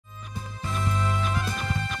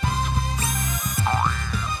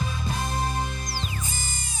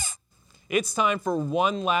It's time for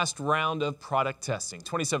one last round of product testing.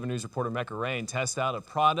 27 News reporter Mecca Rayne tests out a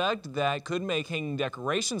product that could make hanging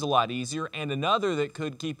decorations a lot easier and another that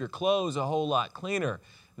could keep your clothes a whole lot cleaner.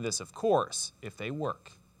 This, of course, if they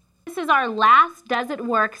work. This is our last Does It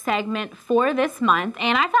Work segment for this month,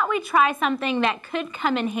 and I thought we'd try something that could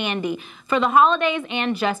come in handy for the holidays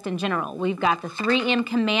and just in general. We've got the 3M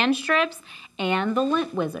command strips and the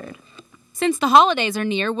Lint Wizard. Since the holidays are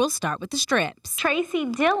near, we'll start with the strips. Tracy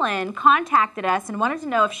Dillon contacted us and wanted to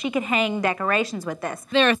know if she could hang decorations with this.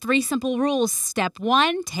 There are 3 simple rules. Step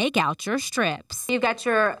 1, take out your strips. You've got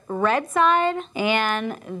your red side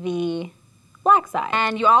and the black side.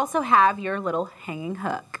 And you also have your little hanging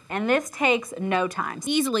hook. And this takes no time.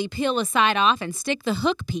 Easily peel the side off and stick the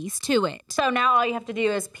hook piece to it. So now all you have to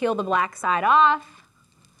do is peel the black side off,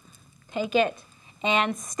 take it,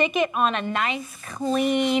 and stick it on a nice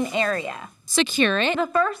clean area. Secure it. The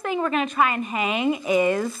first thing we're going to try and hang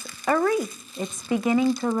is a wreath. It's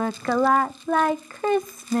beginning to look a lot like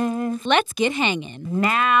Christmas. Let's get hanging.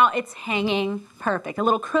 Now it's hanging perfect. A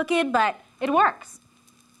little crooked, but it works.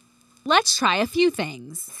 Let's try a few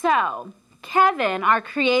things. So, Kevin, our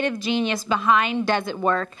creative genius behind Does It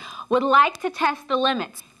Work, would like to test the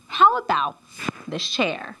limits. How about this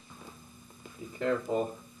chair? Be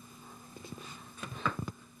careful.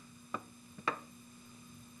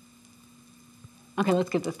 Okay, let's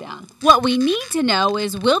get this down. What we need to know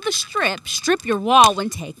is, will the strip your wall when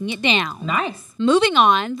taking it down? Nice. Moving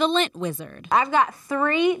on, the Lint Wizard. I've got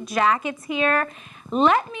 3 jackets here.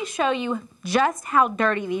 Let me show you just how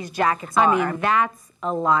dirty these jackets are. I mean, that's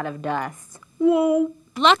a lot of dust. Whoa.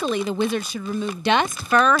 Luckily, the wizard should remove dust,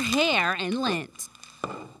 fur, hair, and lint.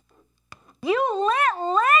 You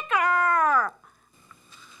lint licker!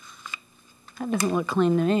 That doesn't look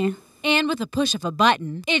clean to me. And with a push of a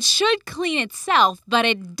button, it should clean itself, but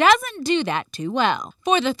it doesn't do that too well.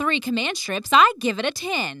 For the 3 command strips, I give it a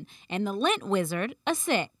 10, and the Lint Wizard a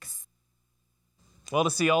 6. Well, to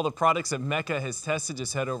see all the products that Mecca has tested,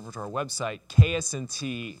 just head over to our website,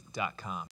 KSNT.com.